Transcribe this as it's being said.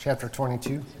chapter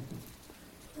 22.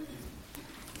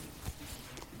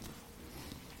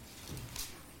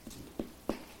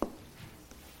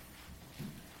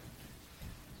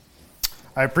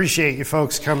 I appreciate you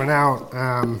folks coming out.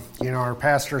 Our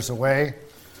pastor's away.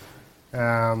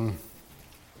 I don't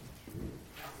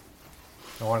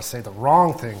want to say the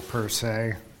wrong thing per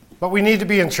se, but we need to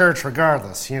be in church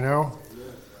regardless,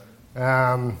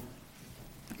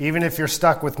 Even if you're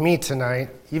stuck with me tonight,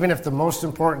 even if the most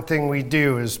important thing we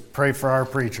do is pray for our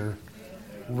preacher,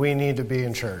 we need to be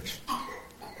in church.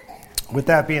 With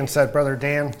that being said, Brother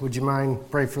Dan, would you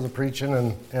mind pray for the preaching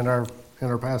and our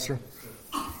pastor?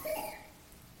 Well,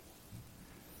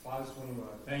 I just want to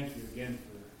thank you again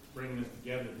for bringing us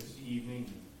together this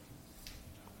evening.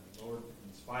 Lord,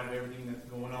 in spite of everything that's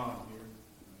going on here,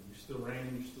 you're still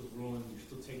reigning, you're still ruling, you're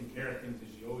still taking care of things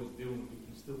as you always do, and we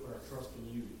can still put our trust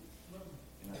in you.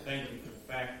 And I thank you for the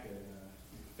fact that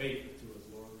you're faithful to us,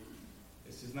 Lord.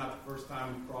 This is not the first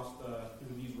time we've crossed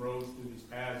through these roads, through these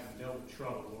paths, and dealt with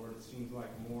trouble, Lord. It seems like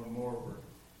more and more we're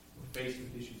faced with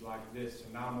issues like this,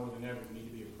 and now more than ever we need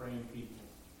to be a praying people.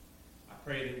 I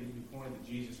pray that we be pointed to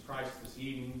Jesus Christ this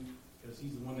evening, because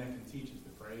he's the one that can teach us to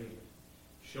pray and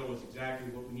show us exactly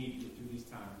what we need to get through these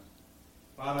times.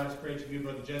 Father, I just pray to you,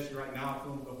 Brother Jesse, right now,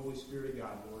 fill him with the Holy Spirit of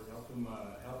God, Lord. Help him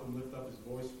lift up his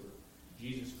voice for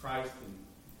Jesus Christ and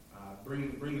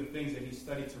bring the things that he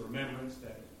studied to remembrance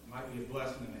that might be a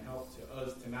blessing and a help to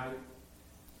us tonight.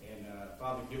 And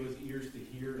Father, give us ears to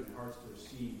hear and hearts to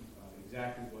receive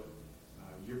exactly what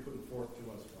you're putting forth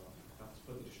to us, Father. Help us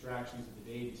put the distractions of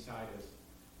the day beside us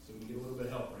so we can get a little bit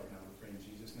of help right now. We pray in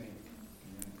Jesus' name.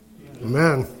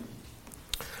 Amen.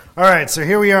 All right, so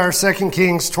here we are, 2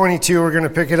 Kings 22. We're going to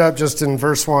pick it up just in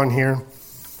verse 1 here.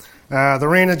 The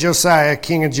reign of Josiah,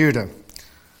 king of Judah.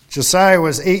 Josiah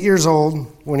was 8 years old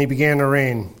when he began to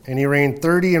reign, and he reigned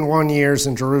 31 years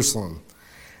in Jerusalem.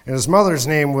 And his mother's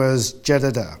name was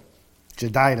Jedidah,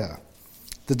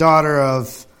 the daughter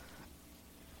of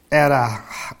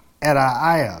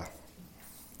Adaiah.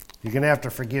 You're going to have to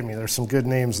forgive me. There's some good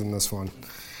names in this one.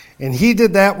 And he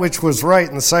did that which was right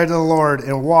in the sight of the Lord,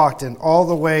 and walked in all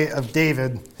the way of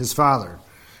David his father,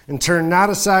 and turned not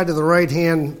aside to the right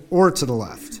hand or to the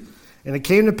left. And it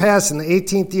came to pass in the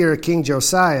 18th year of King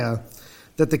Josiah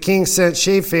that the king sent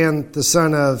Shaphan the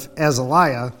son of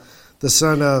Azaliah, the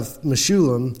son of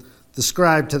Meshullam, the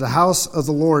scribe, to the house of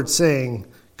the Lord, saying,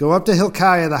 Go up to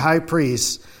Hilkiah the high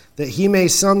priest, that he may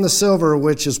sum the silver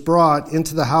which is brought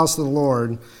into the house of the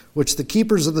Lord, which the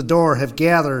keepers of the door have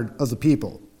gathered of the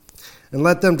people. And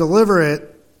let them deliver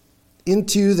it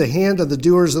into the hand of the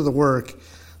doers of the work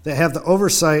that have the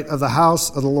oversight of the house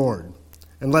of the Lord.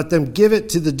 And let them give it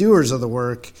to the doers of the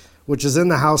work which is in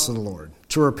the house of the Lord,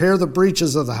 to repair the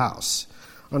breaches of the house,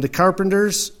 unto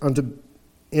carpenters,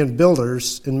 and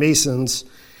builders, and masons,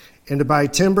 and to buy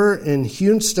timber and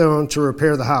hewn stone to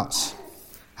repair the house.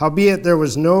 Howbeit there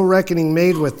was no reckoning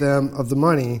made with them of the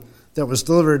money that was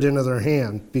delivered into their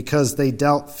hand, because they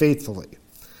dealt faithfully.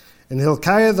 And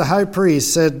Hilkiah the high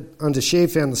priest said unto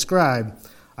Shaphan the scribe,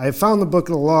 I have found the book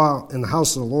of the law in the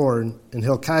house of the Lord. And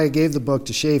Hilkiah gave the book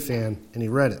to Shaphan, and he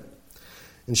read it.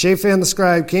 And Shaphan the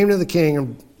scribe came to the king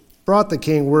and brought the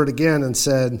king word again and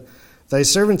said, Thy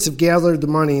servants have gathered the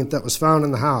money that was found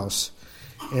in the house,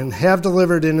 and have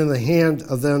delivered it into the hand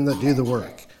of them that do the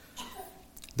work,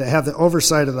 that have the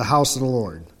oversight of the house of the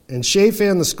Lord. And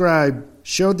Shaphan the scribe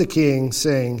showed the king,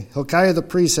 saying, Hilkiah the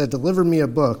priest had delivered me a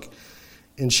book,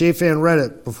 and Shaphan read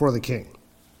it before the king.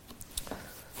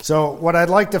 So what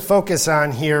I'd like to focus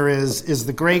on here is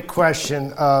the great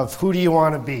question of who do you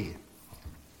want to be?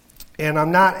 And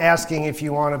I'm not asking if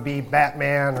you want to be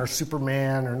Batman or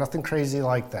Superman or nothing crazy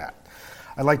like that.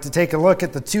 I'd like to take a look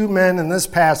at the two men in this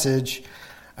passage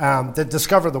that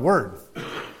discover the Word.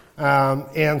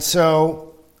 And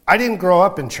so I didn't grow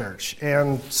up in church,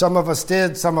 and some of us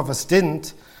did, some of us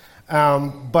didn't.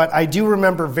 But I do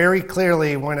remember very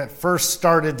clearly when it first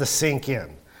started to sink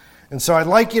in. And so I'd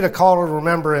like you to call to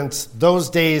remembrance those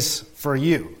days for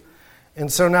you.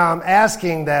 And so now I'm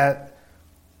asking that,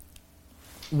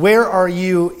 where are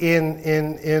you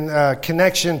in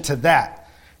connection to that?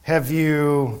 Have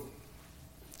you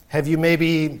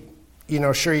maybe,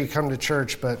 sure you come to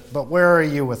church, but where are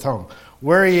you with home?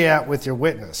 Where are you at with your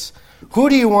witness? Who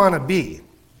do you want to be?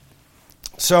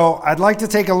 So I'd like to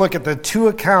take a look at the two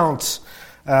accounts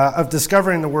of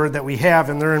discovering the Word that we have,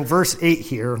 and they're in verse 8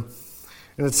 here.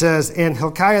 And it says, And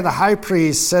Hilkiah the high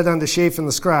priest said unto Shaphan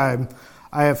the scribe,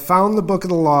 I have found the book of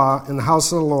the law in the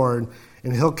house of the Lord.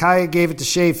 And Hilkiah gave it to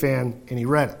Shaphan, and he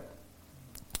read it.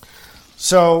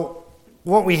 So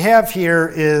what we have here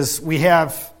is we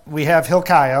have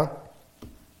Hilkiah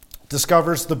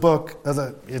discovers the book.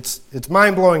 It's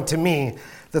mind-blowing to me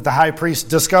that the high priest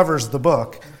discovers the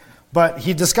book, but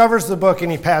he discovers the book and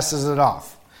he passes it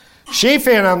off.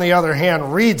 Shaphan, on the other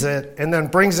hand, reads it and then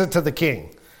brings it to the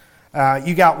king.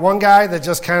 You got one guy that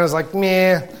just kind of is like,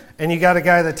 meh, and you got a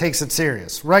guy that takes it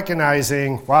serious,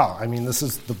 recognizing, wow, I mean, this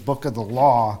is the book of the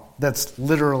law that's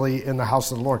literally in the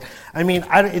house of the Lord. I mean,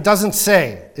 it doesn't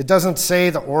say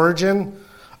the origin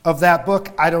of that book.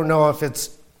 I don't know if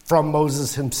it's from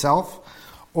Moses himself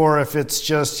or if it's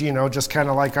just, just kind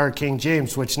of like our King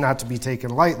James, which not to be taken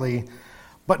lightly.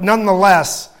 But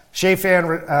nonetheless, Shaphan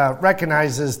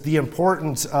recognizes the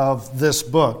importance of this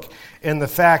book and the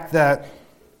fact that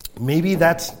maybe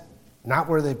that's not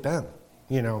where they've been,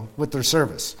 with their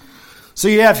service. So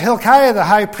you have Hilkiah the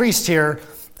high priest here,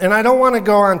 and I don't want to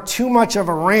go on too much of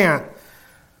a rant,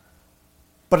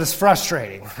 but it's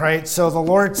frustrating, right? So the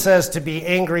Lord says to be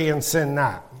angry and sin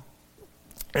not.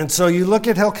 And so you look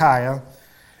at Hilkiah,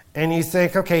 and you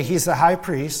think, okay, he's the high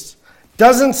priest.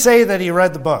 Doesn't say that he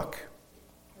read the book.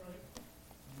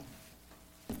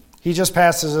 He just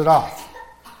passes it off.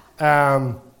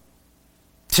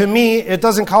 To me, it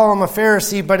doesn't call him a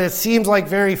Pharisee, but it seems like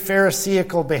very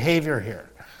Pharisaical behavior here.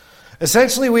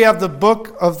 Essentially, we have the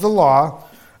book of the law.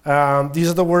 These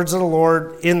are the words of the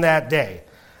Lord in that day.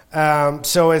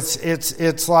 So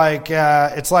it's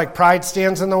like pride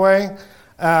stands in the way.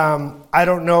 I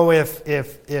don't know if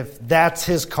that's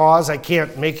his cause. I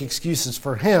can't make excuses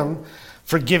for him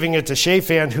for giving it to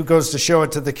Shaphan, who goes to show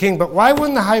it to the king. But why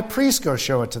wouldn't the high priest go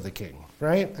show it to the king,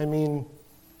 right? I mean,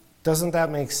 doesn't that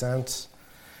make sense?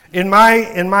 In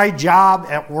my job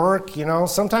at work,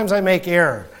 sometimes I make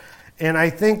error. And I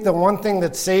think the one thing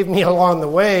that saved me along the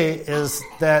way is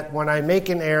that when I make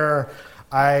an error,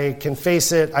 I can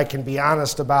face it, I can be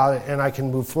honest about it, and I can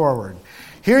move forward.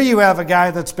 Here you have a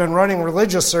guy that's been running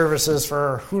religious services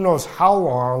for who knows how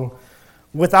long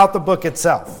without the book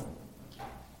itself.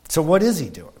 So what is he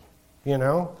doing,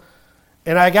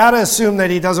 And I got to assume that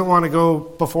he doesn't want to go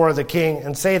before the king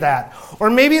and say that. Or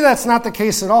maybe that's not the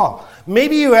case at all.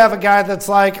 Maybe you have a guy that's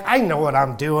like, I know what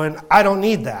I'm doing. I don't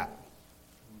need that.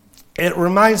 It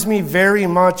reminds me very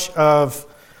much of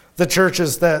the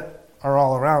churches that are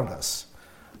all around us.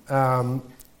 And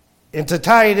to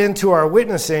tie it into our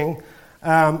witnessing,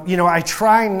 I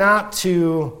try not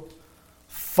to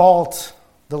fault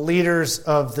the leaders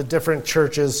of the different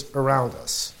churches around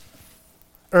us.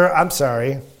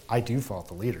 I do fault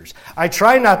the leaders. I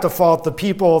try not to fault the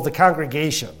people, the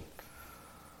congregation.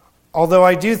 Although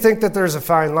I do think that there's a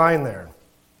fine line there.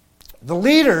 The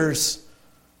leaders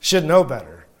should know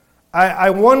better. I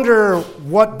wonder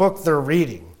what book they're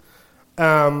reading.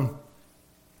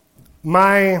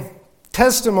 My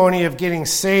testimony of getting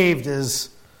saved is,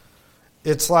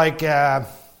 it's like,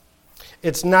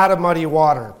 it's not a muddy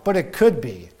water, but it could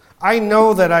be. I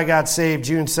know that I got saved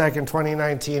June 2nd,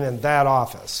 2019 in that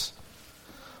office.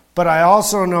 But I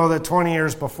also know that 20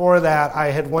 years before that,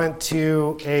 I had went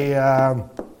to a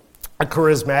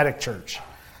charismatic church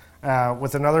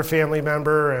with another family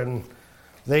member, and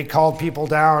they called people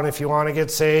down if you want to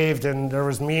get saved, and there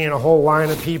was me and a whole line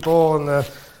of people, and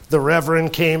the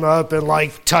reverend came up and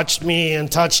touched me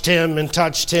and touched him,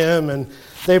 and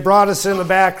they brought us in the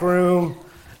back room,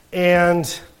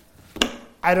 and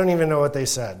I don't even know what they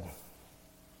said.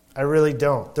 I really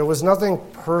don't. There was nothing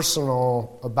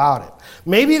personal about it.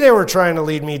 Maybe they were trying to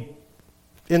lead me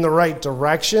in the right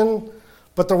direction,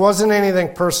 but there wasn't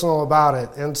anything personal about it.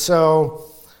 And so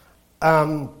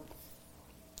I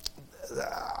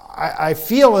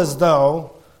feel as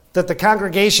though that the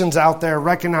congregations out there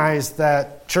recognize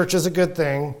that church is a good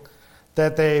thing,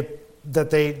 that they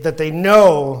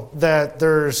know that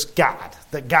there's God,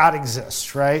 that God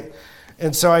exists, right?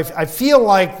 And so I feel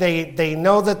like they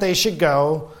know that they should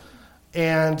go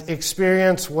and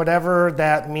experience whatever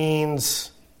that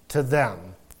means to them.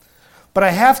 But I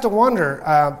have to wonder,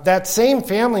 that same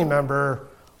family member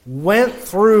went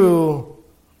through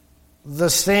the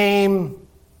same,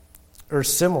 or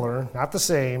similar, not the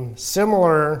same,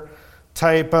 similar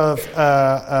type of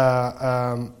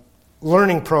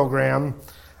learning program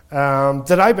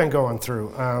that I've been going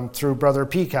through Brother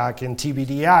Peacock and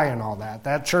TBDI and all that.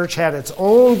 That church had its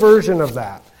own version of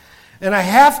that. And I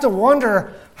have to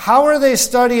wonder, how are they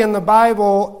studying the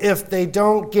Bible if they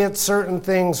don't get certain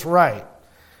things right?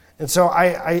 And so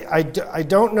I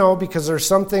don't know, because there's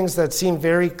some things that seem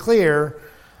very clear,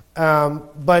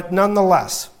 but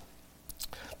nonetheless,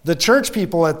 the church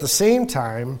people at the same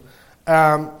time,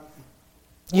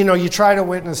 you try to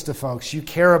witness to folks. You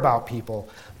care about people.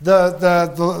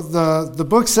 The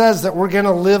book says that we're going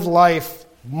to live life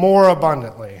more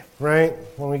abundantly, right,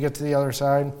 when we get to the other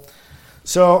side.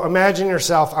 So imagine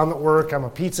yourself, I'm at work, I'm a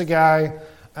pizza guy.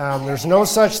 There's no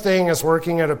such thing as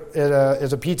working at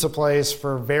a pizza place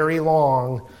for very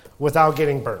long without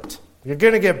getting burnt. You're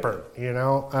going to get burnt,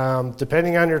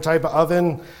 depending on your type of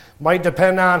oven, might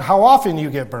depend on how often you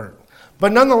get burnt.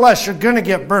 But nonetheless, you're going to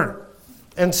get burnt.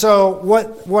 And so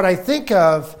what I think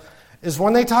of is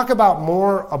when they talk about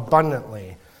more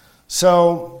abundantly.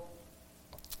 So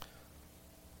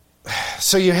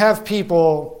you have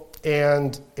people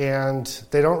and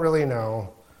they don't really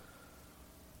know.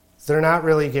 They're not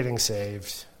really getting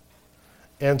saved.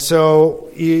 And so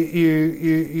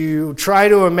you try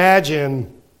to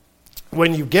imagine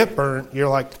when you get burnt, you're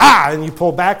like, and you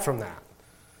pull back from that.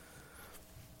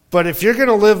 But if you're going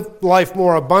to live life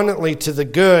more abundantly to the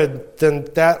good, then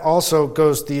that also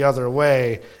goes the other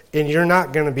way, and you're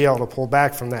not going to be able to pull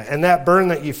back from that. And that burn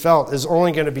that you felt is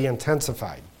only going to be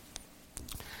intensified.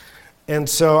 And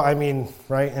so,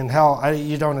 right, in hell,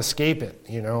 you don't escape it.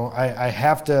 I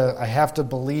have to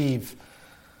believe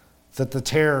that the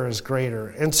terror is greater.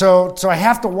 And so I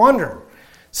have to wonder.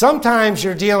 Sometimes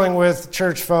you're dealing with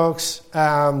church folks,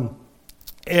 and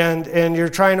you're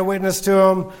trying to witness to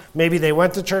them. Maybe they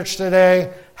went to church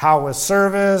today. How was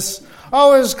service?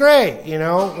 Oh, it was great.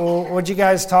 Well, what'd you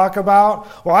guys talk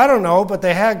about? Well, I don't know, but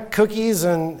they had cookies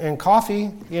and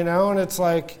coffee, and it's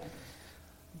like,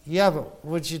 yeah, but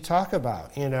what'd you talk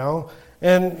about, And,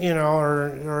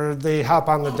 or they hop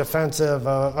on the defensive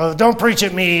of don't preach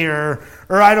at me, or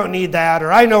I don't need that,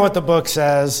 or I know what the book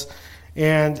says.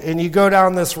 And you go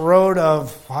down this road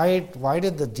of why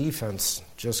did the defense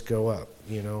just go up?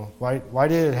 Why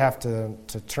did it have to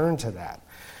turn to that?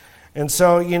 And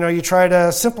so, you try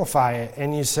to simplify it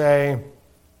and you say,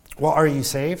 well, are you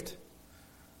saved?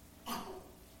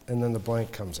 And then the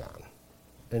blank comes on.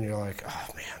 And you're like, oh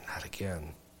man, not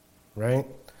again. Right?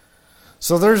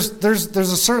 So there's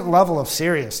a certain level of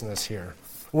seriousness here.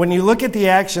 When you look at the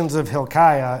actions of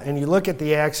Hilkiah and you look at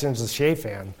the actions of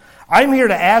Shaphan, I'm here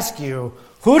to ask you,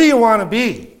 who do you want to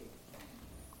be?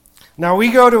 Now,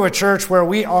 we go to a church where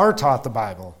we are taught the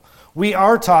Bible. We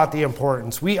are taught the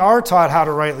importance. We are taught how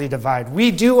to rightly divide.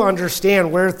 We do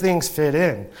understand where things fit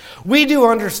in. We do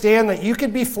understand that you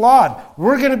could be flawed.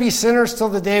 We're going to be sinners till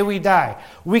the day we die.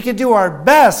 We could do our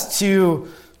best to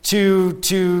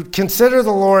consider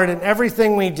the Lord in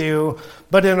everything we do,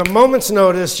 but in a moment's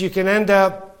notice, you can end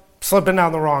up slipping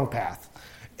down the wrong path.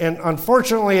 And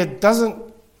unfortunately, it doesn't.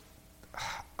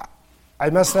 I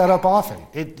mess that up often.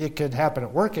 It could happen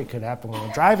at work. It could happen when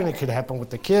I'm driving. It could happen with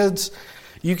the kids.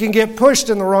 You can get pushed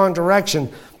in the wrong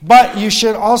direction. But you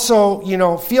should also,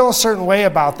 feel a certain way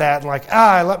about that. And like,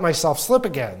 I let myself slip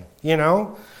again,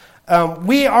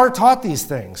 We are taught these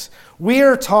things. We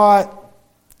are taught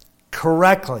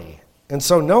correctly. And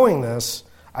so knowing this,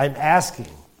 I'm asking,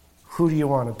 who do you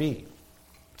want to be?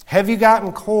 Have you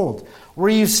gotten cold? Were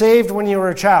you saved when you were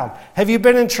a child? Have you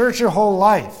been in church your whole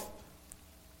life?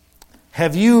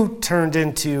 Have you turned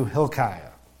into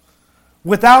Hilkiah?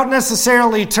 Without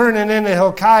necessarily turning into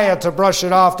Hilkiah to brush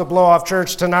it off, to blow off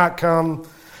church, to not come,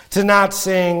 to not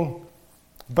sing.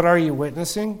 But are you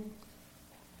witnessing?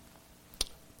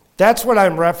 That's what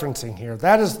I'm referencing here.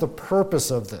 That is the purpose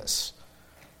of this.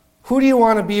 Who do you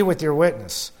want to be with your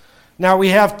witness? Now, we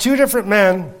have two different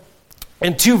men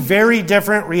and two very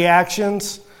different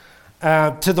reactions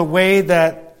to the way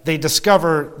that they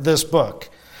discover this book.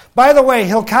 By the way,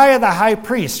 Hilkiah the high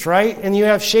priest, right? And you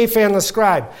have Shaphan the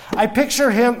scribe. I picture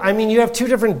him, you have two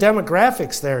different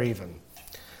demographics there even.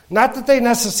 Not that they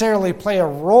necessarily play a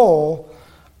role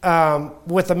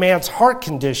with a man's heart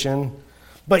condition,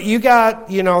 but you got,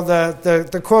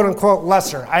 the quote-unquote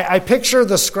lesser. I picture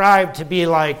the scribe to be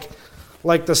like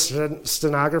the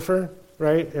stenographer,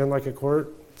 right? In like a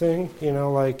court thing,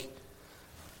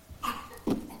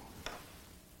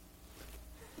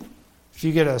 if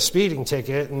you get a speeding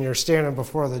ticket and you're standing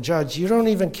before the judge, you don't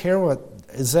even care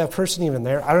is that person even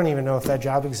there? I don't even know if that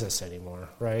job exists anymore,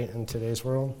 right, in today's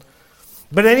world.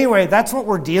 But anyway, that's what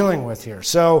we're dealing with here.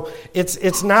 So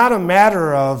it's not a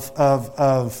matter of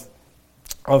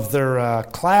their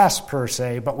class per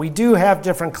se, but we do have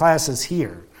different classes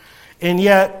here. And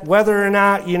yet, whether or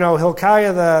not,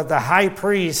 Hilkiah the high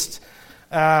priest,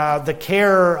 the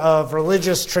care of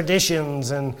religious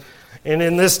traditions, and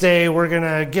in this day we're going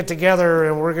to get together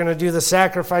and we're going to do the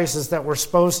sacrifices that we're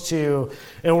supposed to,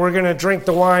 and we're going to drink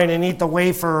the wine and eat the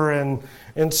wafer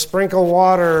and sprinkle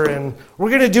water, and we're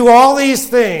going to do all these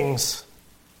things.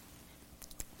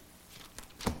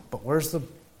 But where's the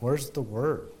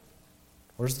word?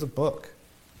 Where's the book?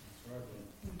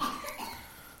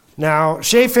 Now,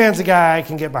 Shaphan's a guy I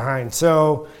can get behind.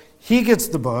 So he gets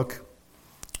the book,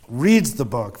 reads the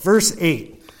book. Verse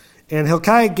 8. And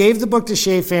Hilkiah gave the book to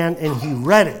Shaphan, and he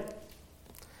read it.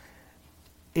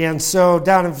 And so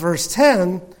down in verse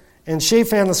 10, and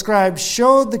Shaphan the scribe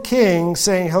showed the king,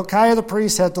 saying, Hilkiah the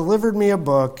priest hath delivered me a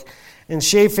book, and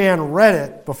Shaphan read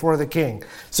it before the king.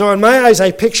 So in my eyes,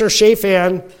 I picture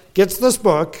Shaphan gets this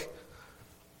book.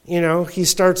 You know, he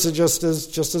starts it just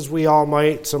as we all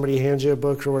might. Somebody hands you a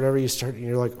book or whatever, you start, and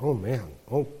you're like, oh man,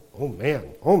 oh man,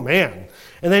 oh man.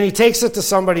 And then he takes it to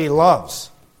somebody he loves.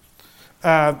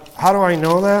 How do I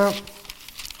know that?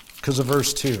 Because of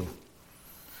verse 2.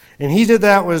 And he did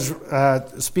that was,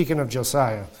 speaking of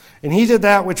Josiah, and he did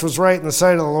that which was right in the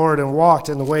sight of the Lord, and walked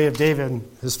in the way of David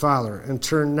his father, and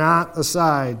turned not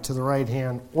aside to the right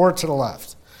hand or to the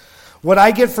left. What I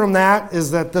get from that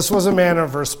is that this was a man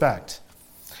of respect.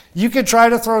 You could try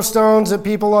to throw stones at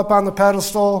people up on the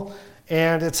pedestal,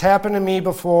 and it's happened to me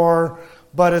before,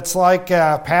 but it's like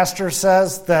Pastor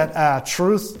says, that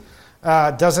truth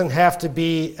doesn't have to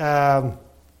be, I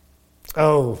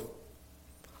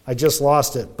just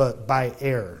lost it, but by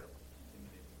air.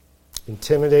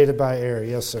 Intimidated by air,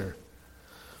 yes, sir.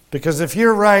 Because if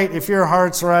you're right, if your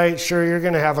heart's right, sure, you're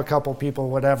going to have a couple people,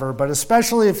 whatever, but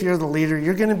especially if you're the leader,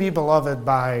 you're going to be beloved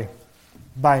by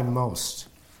most.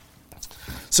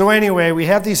 So anyway, we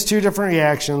have these two different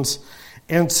reactions,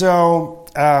 and so,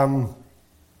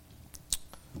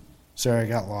 sorry, I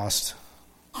got lost.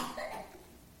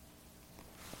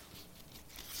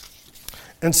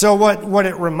 And so what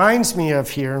it reminds me of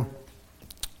here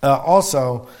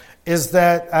also is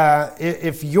that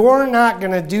if you're not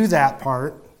going to do that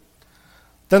part,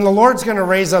 then the Lord's going to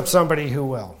raise up somebody who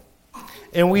will.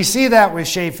 And we see that with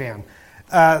Shaphan.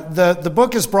 The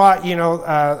book is brought,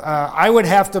 I would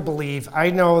have to believe,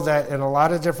 I know that in a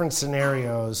lot of different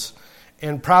scenarios,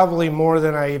 and probably more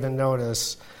than I even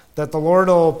notice, that the Lord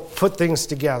will put things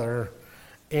together,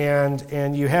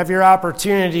 and you have your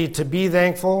opportunity to be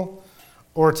thankful,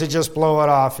 or to just blow it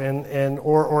off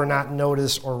or not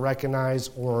notice or recognize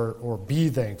or be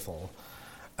thankful.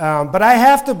 But I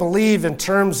have to believe in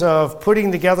terms of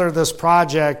putting together this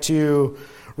project to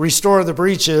restore the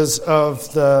breaches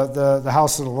of the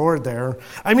house of the Lord there.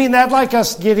 I mean, that'd like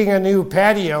us getting a new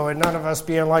patio and none of us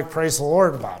being like, praise the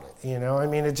Lord about it. You know, I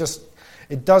mean,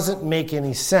 it doesn't make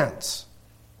any sense.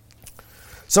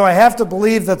 So I have to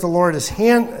believe that the Lord's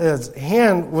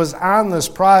hand was on this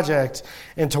project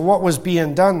and to what was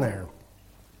being done there.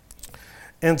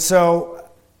 And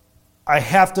so I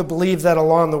have to believe that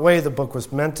along the way the book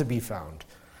was meant to be found.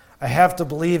 I have to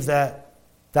believe that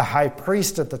the high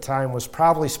priest at the time was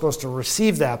probably supposed to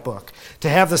receive that book, to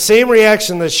have the same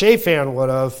reaction that Shaphan would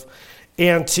have,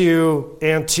 and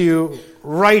to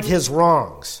right his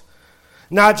wrongs.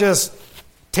 Not just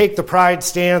take the pride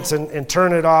stance and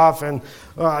turn it off and,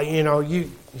 you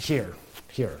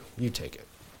take it.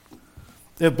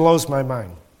 It blows my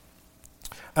mind.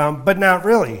 But not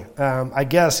really, I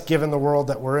guess, given the world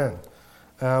that we're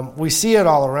in. We see it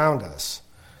all around us.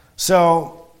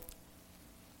 So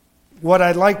what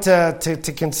I'd like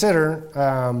to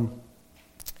consider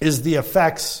is the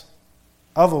effects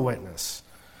of a witness.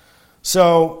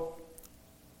 So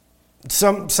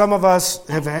some of us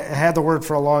have had the word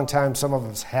for a long time, some of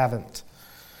us haven't.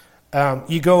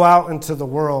 You go out into the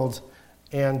world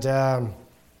and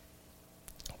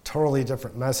totally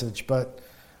different message, but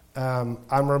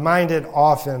I'm reminded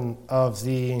often of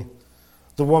the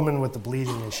woman with the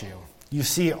bleeding issue. You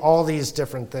see all these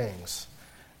different things,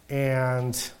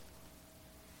 and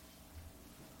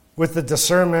with the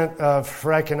discernment of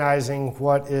recognizing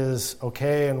what is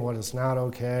okay and what is not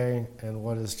okay and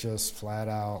what is just flat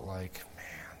out like,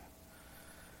 man.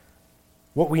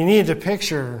 What we need to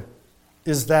picture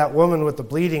is that woman with the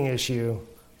bleeding issue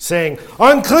saying,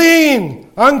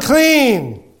 unclean,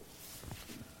 unclean.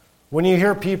 When you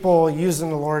hear people using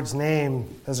the Lord's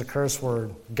name as a curse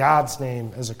word, God's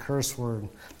name as a curse word,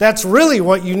 that's really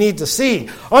what you need to see.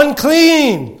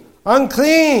 Unclean,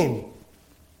 unclean.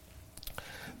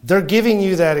 They're giving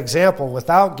you that example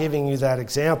without giving you that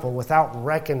example, without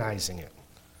recognizing it.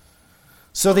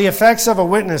 So the effects of a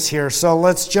witness here. So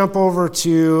let's jump over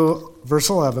to verse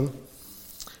 11.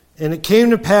 And it came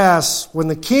to pass, when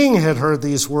the king had heard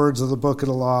these words of the book of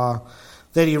the law,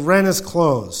 that he rent his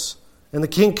clothes. And the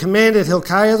king commanded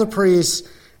Hilkiah the priest,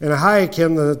 and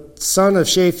Ahikam the son of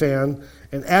Shaphan,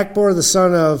 and Achbor the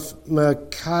son of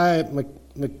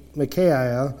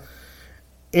Micaiah,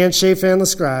 and Shaphan the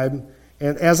scribe,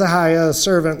 and Azahiah, a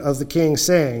servant of the king,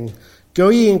 saying, Go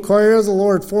ye inquire of the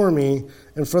Lord for me,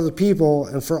 and for the people,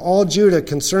 and for all Judah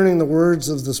concerning the words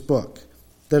of this book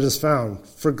that is found.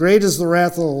 For great is the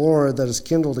wrath of the Lord that is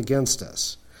kindled against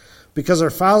us, because our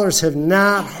fathers have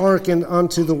not hearkened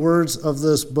unto the words of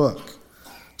this book,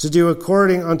 to do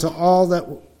according unto all that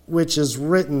which is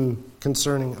written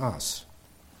concerning us.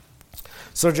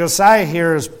 So Josiah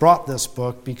here has brought this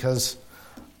book because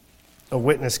a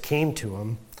witness came to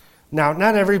him. Now,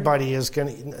 not everybody is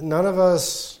none of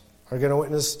us are going to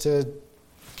witness to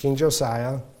King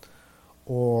Josiah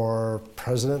or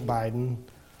President Biden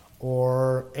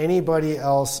or anybody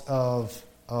else of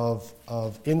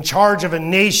in charge of a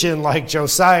nation like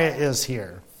Josiah is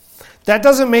here. That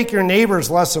doesn't make your neighbors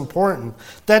less important.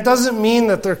 That doesn't mean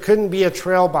that there couldn't be a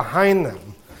trail behind them.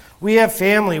 We have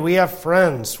family, we have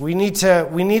friends. We need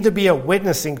to be a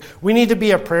witnessing. We need to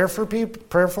be a prayerful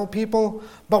people,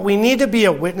 but we need to be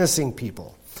a witnessing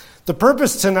people. The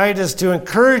purpose tonight is to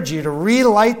encourage you to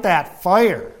relight that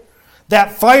fire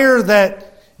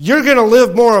that you're going to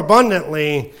live more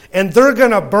abundantly and they're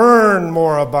going to burn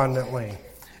more abundantly.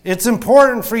 It's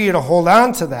important for you to hold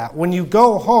on to that when you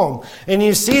go home and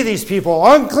you see these people,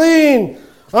 unclean,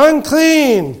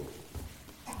 unclean.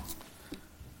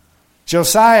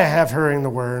 Josiah, have hearing the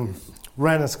word,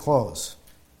 rent his clothes.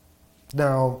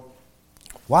 Now,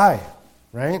 why?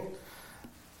 Right?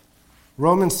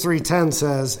 Romans 3:10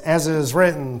 says, as it is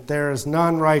written, there is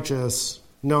none righteous,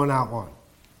 no, not one.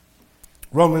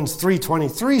 Romans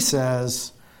 3:23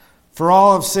 says, for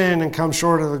all have sinned and come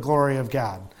short of the glory of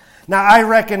God. Now, I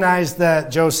recognize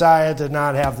that Josiah did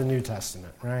not have the New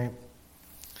Testament, right?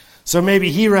 So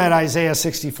maybe he read Isaiah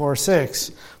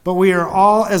 64:6, but we are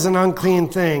all as an unclean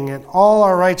thing, and all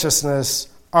our righteousness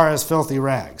are as filthy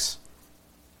rags.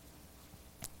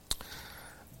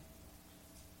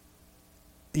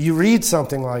 You read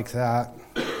something like that,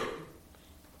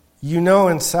 you know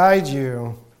inside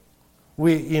you,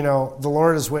 the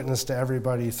Lord is witness to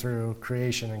everybody through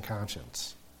creation and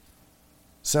conscience.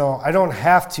 So I don't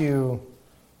have to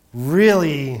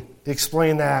really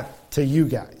explain that to you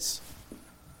guys.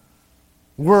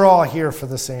 We're all here for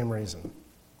the same reason.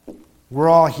 We're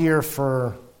all here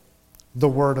for the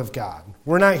Word of God.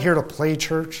 We're not here to play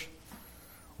church.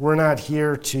 We're not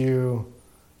here to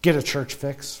get a church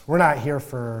fix. We're not here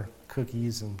for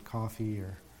cookies and coffee.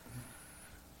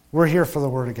 We're here for the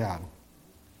Word of God.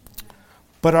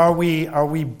 But are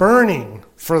we burning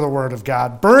for the Word of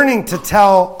God? Burning to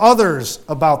tell others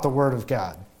about the Word of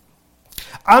God?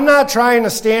 I'm not trying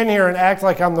to stand here and act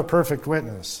like I'm the perfect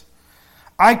witness.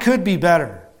 I could be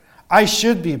better. I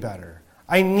should be better.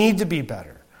 I need to be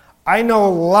better. I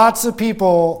know lots of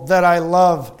people that I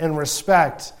love and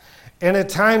respect, and at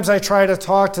times I try to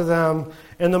talk to them,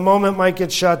 and the moment might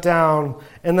get shut down,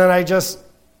 and then I just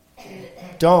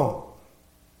don't.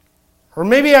 Or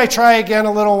maybe I try again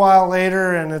a little while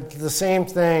later, and it's the same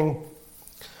thing.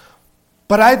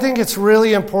 But I think it's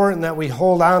really important that we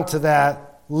hold on to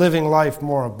that living life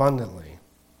more abundantly.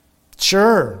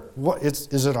 Sure,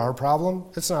 is it our problem?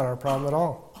 It's not our problem at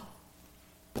all.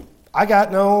 I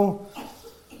got no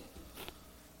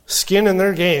skin in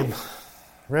their game,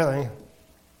 really.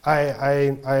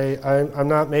 I'm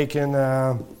not making,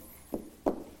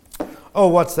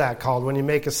 what's that called? When you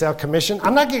make a sale, commission?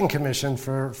 I'm not getting commission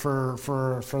for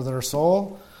their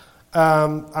soul.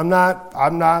 I'm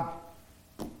not.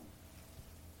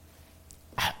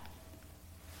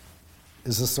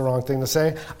 Is this the wrong thing to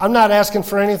say? I'm not asking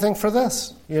for anything for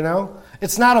this,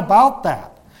 It's not about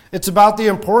that. It's about the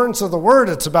importance of the Word.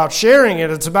 It's about sharing it.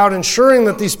 It's about ensuring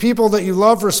that these people that you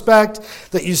love, respect,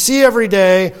 that you see every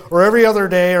day or every other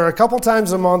day or a couple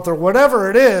times a month or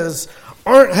whatever it is,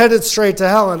 aren't headed straight to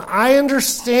hell. And I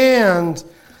understand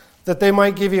that they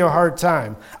might give you a hard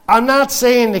time. I'm not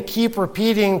saying to keep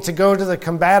repeating to go to the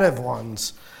combative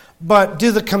ones, but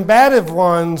do the combative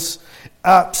ones,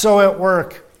 so at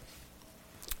work,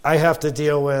 I have to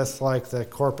deal with like the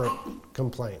corporate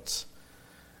complaints.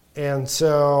 And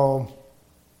so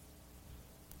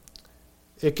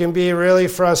it can be really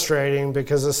frustrating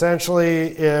because essentially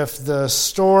if the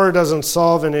store doesn't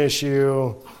solve an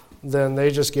issue, then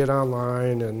they just get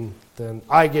online and then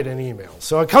I get an email.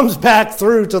 So it comes back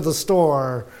through to the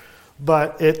store,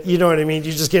 but you know what I mean?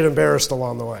 You just get embarrassed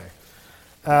along the way.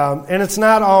 And it's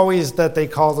not always that they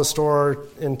call the store.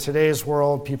 In today's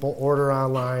world, people order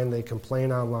online, they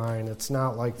complain online. It's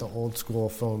not like the old school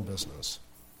phone business.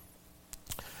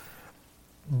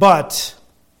 But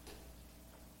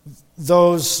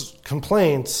those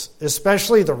complaints,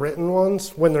 especially the written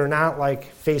ones, when they're not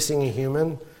like facing a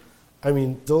human, I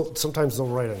mean, sometimes they'll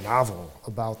write a novel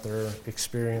about their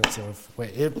experience of,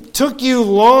 wait, it took you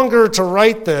longer to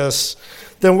write this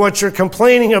than what you're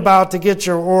complaining about to get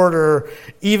your order,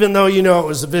 even though you know it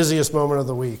was the busiest moment of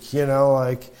the week,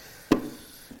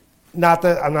 not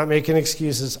that I'm not making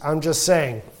excuses. I'm just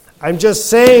saying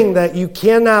that you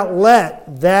cannot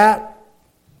let that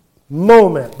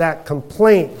moment, that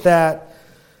complaint, that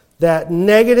that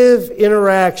negative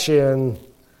interaction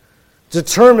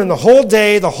determine the whole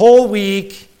day, the whole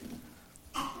week,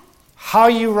 how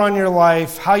you run your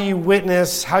life, how you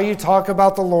witness, how you talk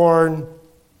about the Lord,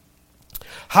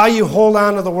 how you hold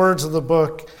on to the words of the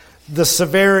book, the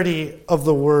severity of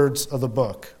the words of the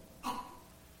book.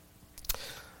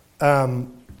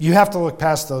 You have to look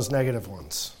past those negative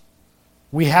ones.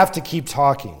 We have to keep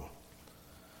talking.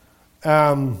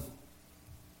 I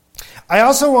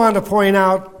also wanted to point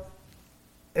out,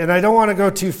 and I don't want to go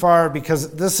too far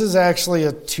because this is actually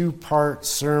a two-part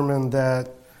sermon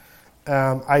that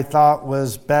I thought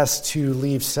was best to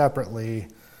leave separately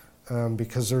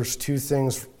because there's two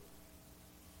things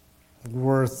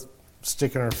worth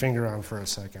sticking our finger on for a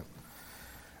second.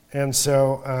 And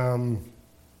so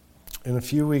in a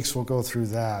few weeks we'll go through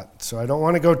that. So I don't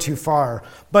want to go too far.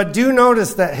 But do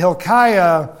notice that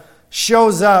Hilkiah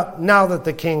shows up now that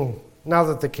the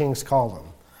king's called him.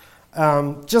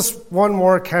 Just one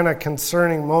more kind of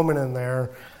concerning moment in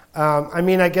there.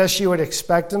 I guess you would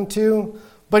expect him to,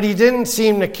 but he didn't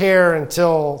seem to care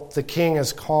until the king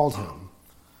has called him.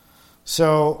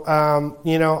 So,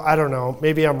 I don't know.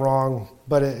 Maybe I'm wrong,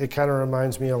 but it kind of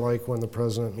reminds me of like when the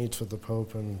president meets with the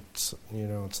Pope and, it's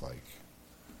like,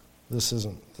 this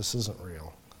isn't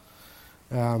real.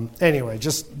 Anyway,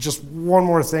 just one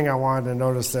more thing I wanted to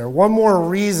notice there. One more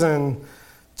reason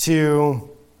to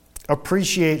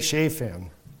appreciate Shaphan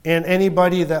and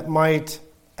anybody that might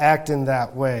act in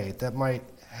that way, that might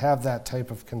have that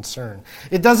type of concern.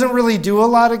 It doesn't really do a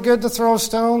lot of good to throw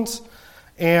stones,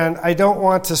 and I don't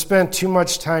want to spend too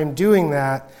much time doing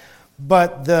that,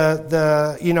 but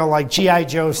like G.I.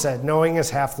 Joe said, knowing is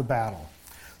half the battle.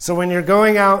 So when you're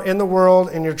going out in the world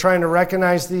and you're trying to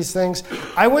recognize these things,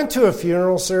 I went to a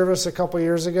funeral service a couple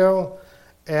years ago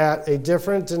at a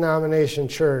different denomination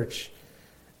church,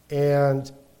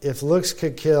 and if looks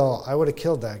could kill, I would have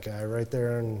killed that guy right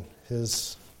there in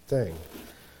his thing.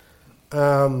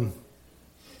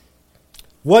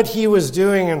 What he was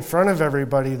doing in front of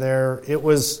everybody there,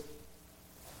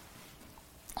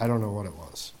 I don't know what it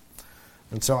was.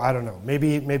 And so I don't know.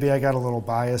 Maybe I got a little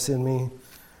bias in me.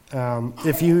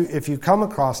 If you come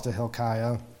across a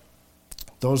Hilkiah,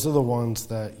 those are the ones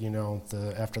that,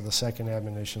 after the second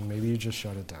admonition, maybe you just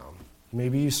shut it down.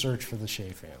 Maybe you search for the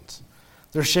Shaphans.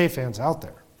 There's Shaphans out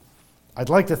there. I'd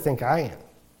like to think I am.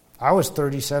 I was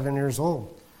 37 years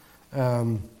old.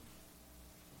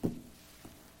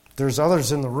 There's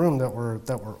others in the room that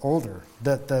were older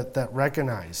that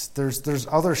recognize. There's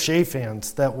other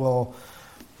Shaphans that will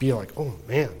be like, oh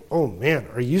man,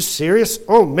 are you serious?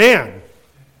 Oh man.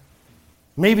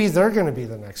 Maybe they're going to be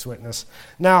the next witness.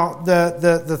 Now,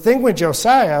 the thing with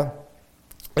Josiah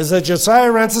is that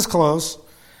Josiah rents his clothes,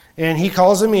 and he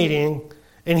calls a meeting,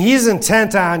 and he's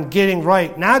intent on getting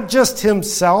right, not just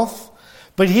himself,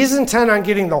 but he's intent on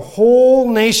getting the whole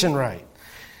nation right.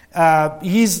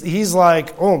 He's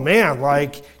like, oh man,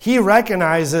 like he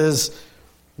recognizes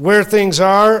where things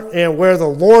are and where the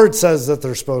Lord says that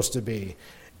they're supposed to be.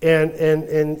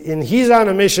 And he's on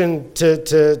a mission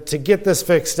to get this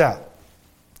fixed up.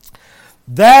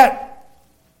 That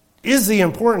is the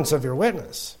importance of your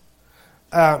witness.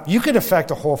 You could affect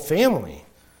a whole family.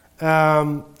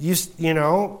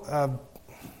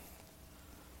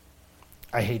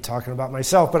 I hate talking about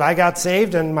myself, but I got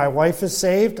saved and my wife is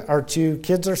saved. Our two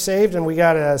kids are saved, and we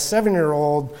got a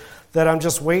 7-year-old that I'm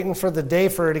just waiting for the day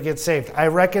for her to get saved. I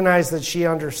recognize that she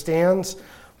understands,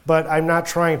 but I'm not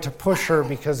trying to push her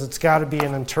because it's got to be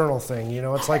an internal thing.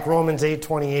 It's like Romans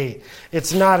 8:28.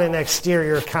 It's not an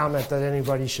exterior comment that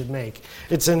anybody should make.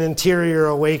 It's an interior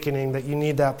awakening that you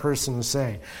need that person to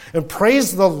say. And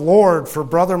praise the Lord for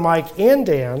Brother Mike and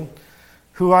Dan,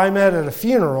 who I met at a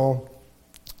funeral,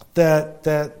 that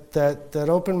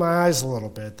opened my eyes a little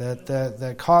bit,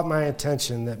 that caught my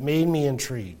attention, that made me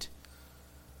intrigued.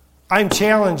 I'm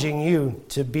challenging you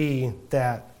to be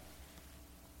that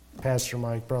Pastor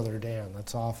Mike, Brother Dan,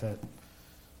 that's off at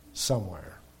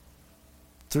somewhere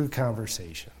through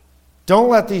conversation. Don't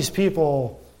let these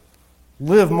people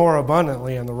live more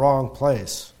abundantly in the wrong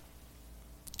place.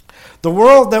 The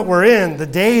world that we're in, the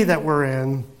day that we're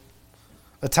in,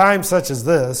 a time such as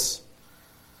this,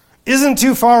 isn't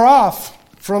too far off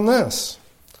from this.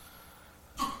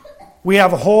 We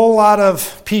have a whole lot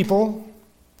of people,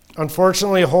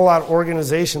 unfortunately a whole lot of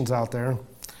organizations out there,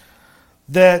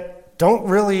 that don't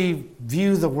really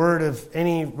view the word of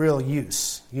any real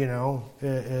use.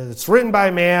 It's written by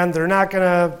man. They're not going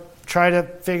to try to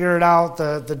figure it out,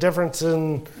 the difference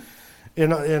in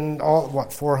all,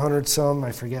 400 some,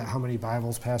 I forget how many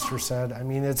Bibles Pastor said. I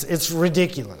mean, it's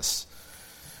ridiculous.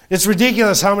 It's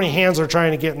ridiculous how many hands are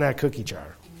trying to get in that cookie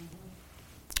jar.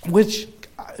 Which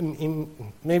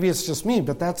maybe it's just me,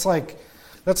 but that's like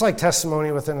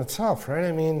testimony within itself, right?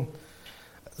 I mean,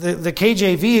 the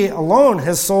KJV alone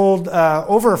has sold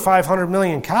over 500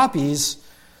 million copies,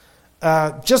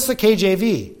 just the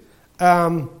KJV.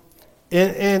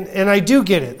 And I do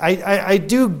get it. I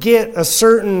do get a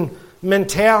certain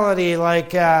mentality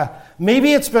like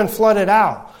maybe it's been flooded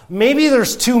out. Maybe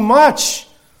there's too much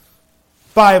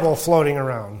Bible floating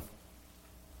around.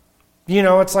 You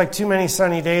know, it's like too many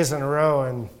sunny days in a row,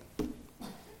 and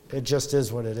it just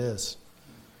is what it is.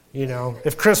 You know,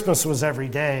 if Christmas was every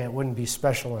day, it wouldn't be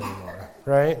special anymore,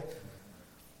 right?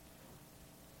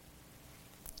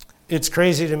 It's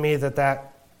crazy to me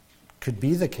that could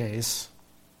be the case.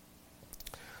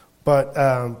 But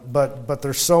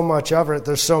there's so much of it.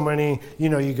 There's so many, you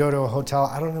know, you go to a hotel.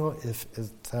 I don't know if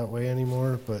it's that way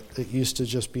anymore, but it used to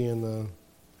just be in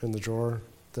the drawer,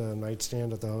 the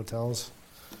nightstand at the hotels.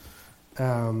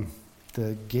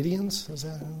 The Gideon's, is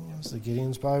that who it was? The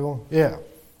Gideon's Bible? Yeah.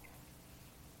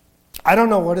 I don't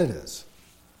know what it is.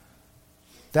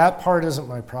 That part isn't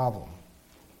my problem.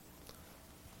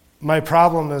 My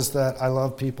problem is that I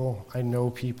love people. I know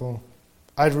people.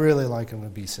 I'd really like them to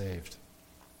be saved.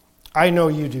 I know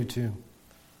you do too.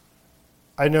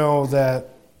 I know that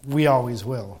we always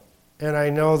will. And I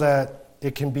know that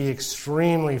it can be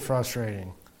extremely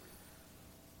frustrating.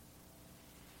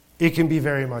 It can be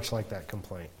very much like that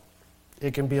complaint.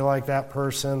 It can be like that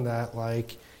person that,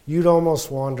 like, you'd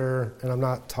almost wonder, and I'm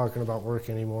not talking about work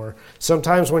anymore,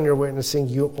 sometimes when you're witnessing,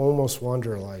 you almost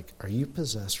wonder, like, are you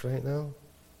possessed right now?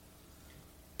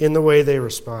 In the way they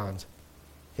respond,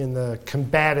 in the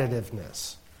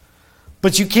combativeness.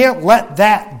 But you can't let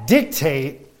that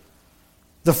dictate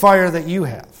the fire that you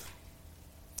have.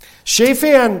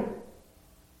 Shaphan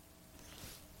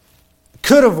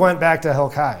could have went back to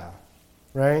Hilkiah,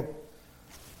 right?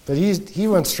 But he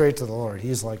went straight to the Lord.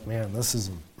 He's like, man,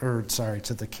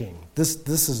 to the king. This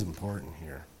is important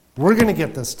here. We're going to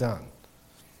get this done.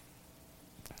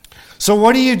 So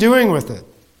what are you doing with it,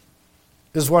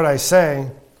 is what I say.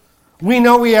 We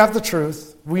know we have the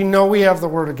truth. We know we have the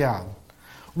Word of God.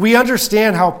 We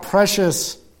understand how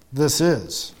precious this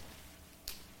is.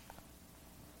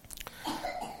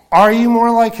 Are you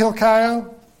more like Hilkiah,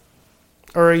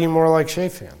 or are you more like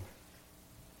Shaphan?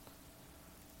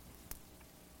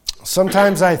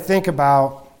 Sometimes I think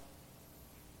about,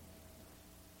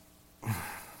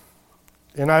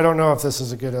 and I don't know if this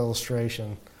is a good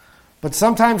illustration, but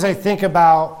sometimes I think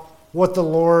about what the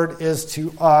Lord is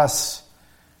to us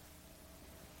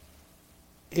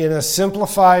in a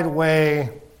simplified way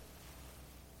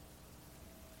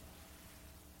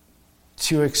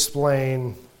to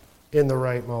explain in the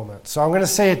right moment. So I'm going to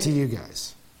say it to you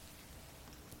guys.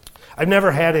 I've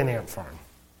never had an ant farm,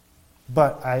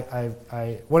 but I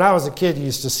when I was a kid, you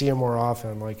used to see them more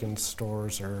often, like in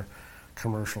stores or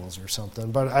commercials or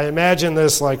something. But I imagine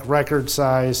this like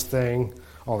record-sized thing.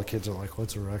 All the kids are like,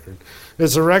 what's a record?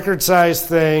 It's a record-sized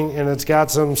thing, and it's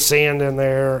got some sand in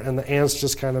there, and the ants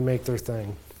just kind of make their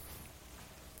thing.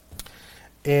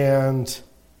 And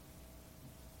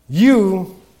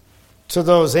you, to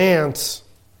those ants,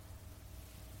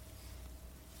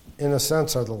 in a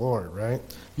sense, are the Lord, right?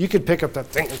 You could pick up that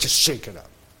thing and just shake it up.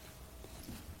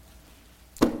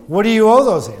 What do you owe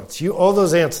those ants? You owe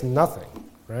those ants nothing,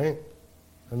 right?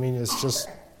 I mean, it's just,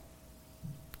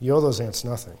 you owe those ants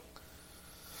nothing.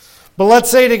 But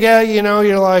let's say together,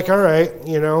 you're like, all right,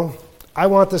 I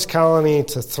want this colony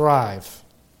to thrive.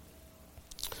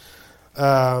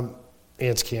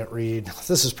 Ants can't read.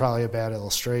 This is probably a bad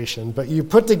illustration, but you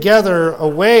put together a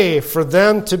way for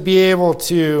them to be able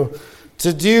to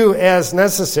do as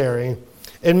necessary,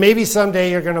 and maybe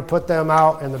someday you're going to put them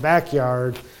out in the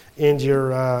backyard in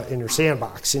your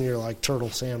sandbox, in your like turtle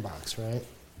sandbox, right?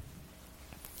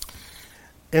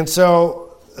 And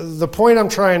so the point I'm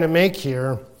trying to make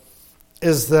here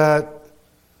is that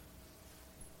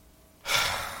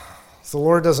the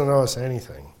Lord doesn't owe us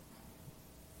anything.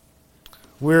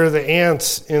 We're the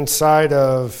ants inside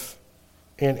of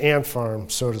an ant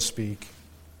farm, so to speak.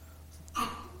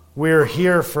 We're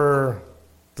here for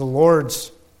the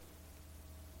Lord's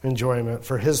enjoyment,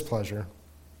 for His pleasure.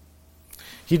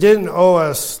 He didn't owe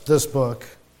us this book.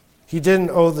 He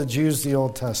didn't owe the Jews the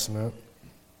Old Testament.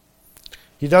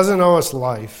 He doesn't owe us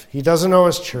life. He doesn't owe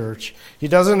us church. He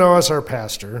doesn't owe us our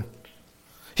pastor.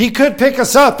 He could pick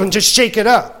us up and just shake it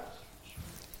up.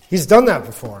 He's done that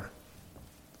before.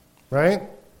 Right?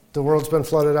 The world's been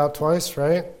flooded out twice,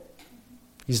 right?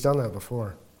 He's done that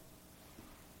before.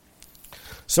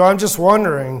 So I'm just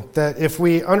wondering that if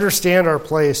we understand our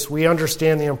place, we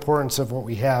understand the importance of what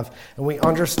we have, and we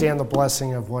understand the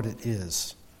blessing of what it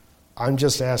is. I'm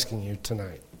just asking you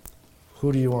tonight,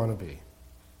 Who do you want to be?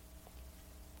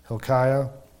 Hilkiah?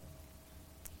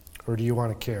 Or do you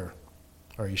want to care?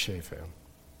 Are you Shaphan?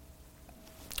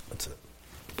 That's it.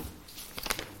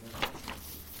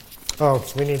 Oh,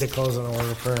 we need to close in a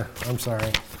word of prayer. I'm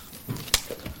sorry.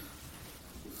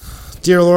 Dear Lord,